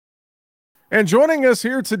And joining us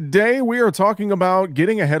here today, we are talking about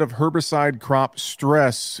getting ahead of herbicide crop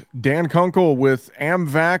stress. Dan Kunkel with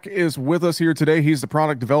AMVAC is with us here today. He's the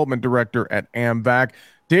product development director at AMVAC.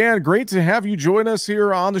 Dan, great to have you join us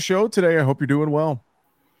here on the show today. I hope you're doing well.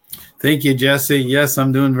 Thank you, Jesse. Yes,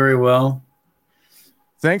 I'm doing very well.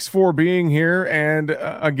 Thanks for being here. And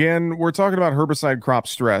again, we're talking about herbicide crop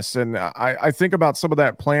stress. And I think about some of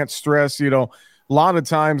that plant stress, a lot of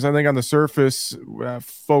times I think on the surface,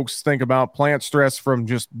 folks think about plant stress from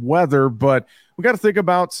just weather, but we got to think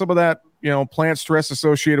about some of that, plant stress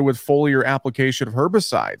associated with foliar application of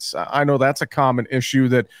herbicides. I know that's a common issue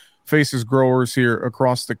that faces growers here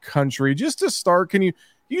across the country. Just to start, can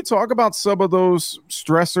you talk about some of those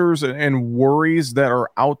stressors and worries that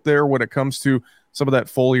are out there when it comes to some of that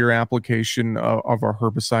foliar application of our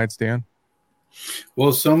herbicides, Dan?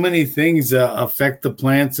 Well, so many things affect the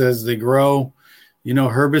plants as they grow.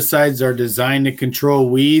 Herbicides are designed to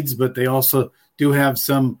control weeds, but they also do have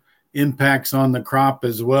some impacts on the crop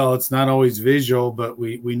as well. It's not always visual, but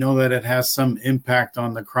we know that it has some impact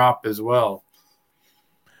on the crop as well.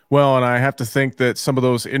 Well, and I have to think that some of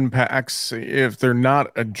those impacts, if they're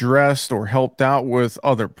not addressed or helped out with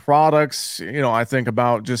other products, I think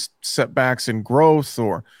about just setbacks in growth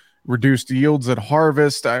or reduced yields at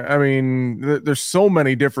harvest. I mean, there's so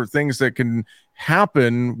many different things that can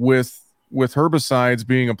happen with herbicides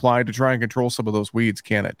being applied to try and control some of those weeds,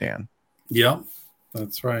 can it, Dan? Yeah,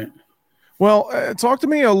 that's right. Well, talk to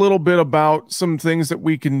me a little bit about some things that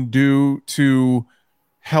we can do to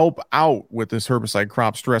help out with this herbicide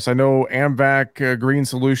crop stress. I know AMVAC Green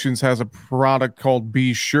Solutions has a product called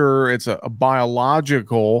Be Sure. It's a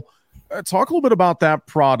biological. Talk a little bit about that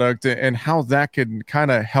product and how that can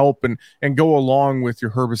kind of help and go along with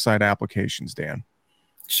your herbicide applications, Dan.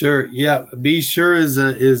 Sure. Yeah. Be Sure is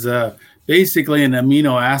basically an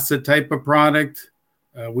amino acid type of product.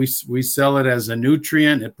 We sell it as a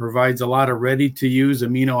nutrient. It provides a lot of ready-to-use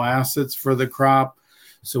amino acids for the crop.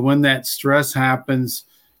 So when that stress happens,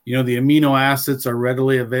 the amino acids are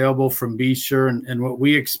readily available from Be Sure. And what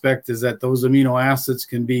we expect is that those amino acids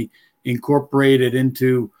can be incorporated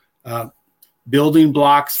into building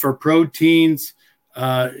blocks for proteins,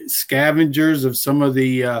 scavengers of some of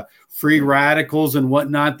the free radicals and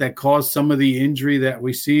whatnot that cause some of the injury that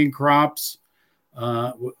we see in crops.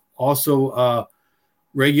 Also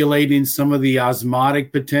regulating some of the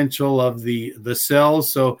osmotic potential of the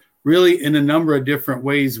cells. So really in a number of different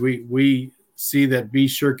ways, we see that Be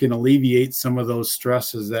Sure can alleviate some of those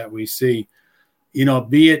stresses that we see,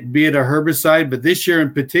 be it a herbicide, but this year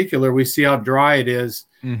in particular, we see how dry it is.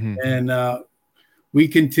 Mm-hmm. And we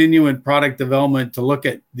continue in product development to look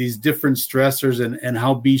at these different stressors and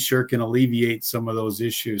how Be Sure can alleviate some of those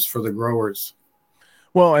issues for the growers.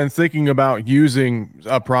 Well, and thinking about using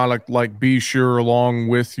a product like Be Sure along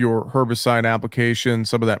with your herbicide application,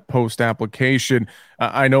 some of that post-application,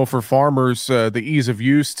 I know for farmers, the ease of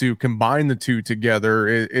use to combine the two together,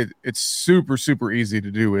 it's super, super easy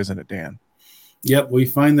to do, isn't it, Dan? Yep, we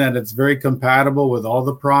find that it's very compatible with all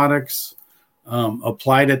the products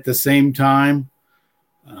applied at the same time.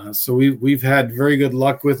 So we've had very good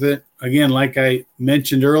luck with it. Again, like I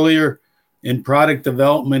mentioned earlier, in product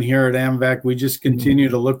development here at AMVAC, we just continue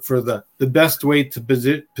to look for the best way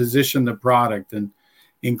to position the product, and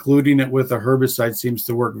including it with a herbicide seems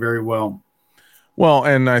to work very well. Well,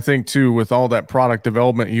 and I think too, with all that product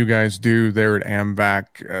development you guys do there at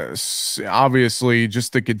AMVAC, obviously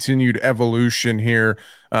just the continued evolution here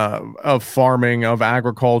of farming, of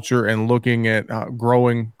agriculture, and looking at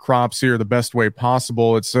growing crops here the best way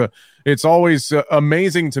possible. It's always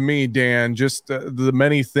amazing to me, Dan, just the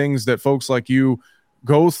many things that folks like you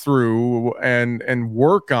go through and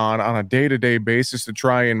work on a day-to-day basis to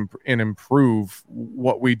try and improve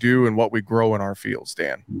what we do and what we grow in our fields,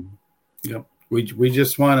 Dan. Yep. We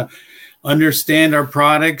just want to understand our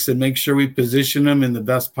products and make sure we position them in the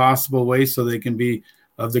best possible way so they can be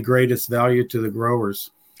of the greatest value to the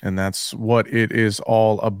growers. And that's what it is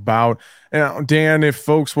all about. Now, Dan, if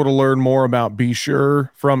folks want to learn more about Be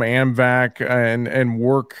Sure from AMVAC and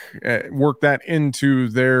work that into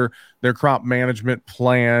their crop management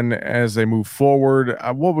plan as they move forward,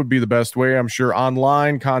 what would be the best way? I'm sure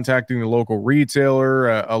online, contacting the local retailer,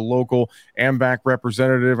 a local AMVAC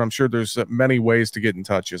representative. I'm sure there's many ways to get in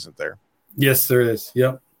touch, isn't there? Yes, there is.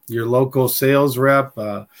 Yep. Your local sales rep.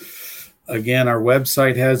 Again, our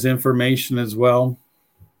website has information as well.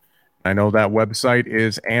 I know that website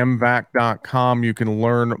is amvac.com. You can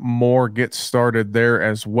learn more, get started there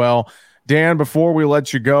as well. Dan, before we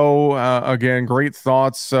let you go, again, great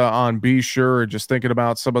thoughts on Be Sure. Just thinking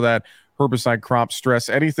about some of that herbicide crop stress.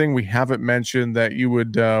 Anything we haven't mentioned that you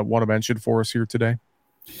would want to mention for us here today?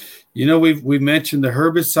 We've mentioned the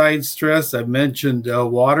herbicide stress. I've mentioned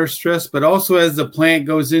water stress, but also as the plant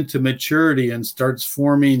goes into maturity and starts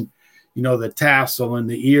forming, the tassel and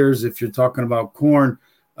the ears, if you're talking about corn,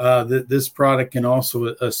 this product can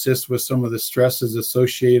also assist with some of the stresses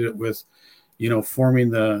associated with, forming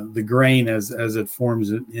the grain as it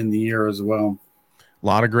forms in the ear as well. A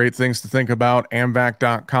lot of great things to think about.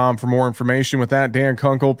 AMVAC.com for more information. With that, Dan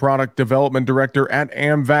Kunkel, Product Development Director at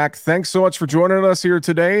AMVAC. Thanks so much for joining us here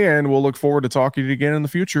today, and we'll look forward to talking to you again in the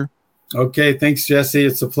future. Okay, thanks, Jesse.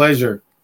 It's a pleasure.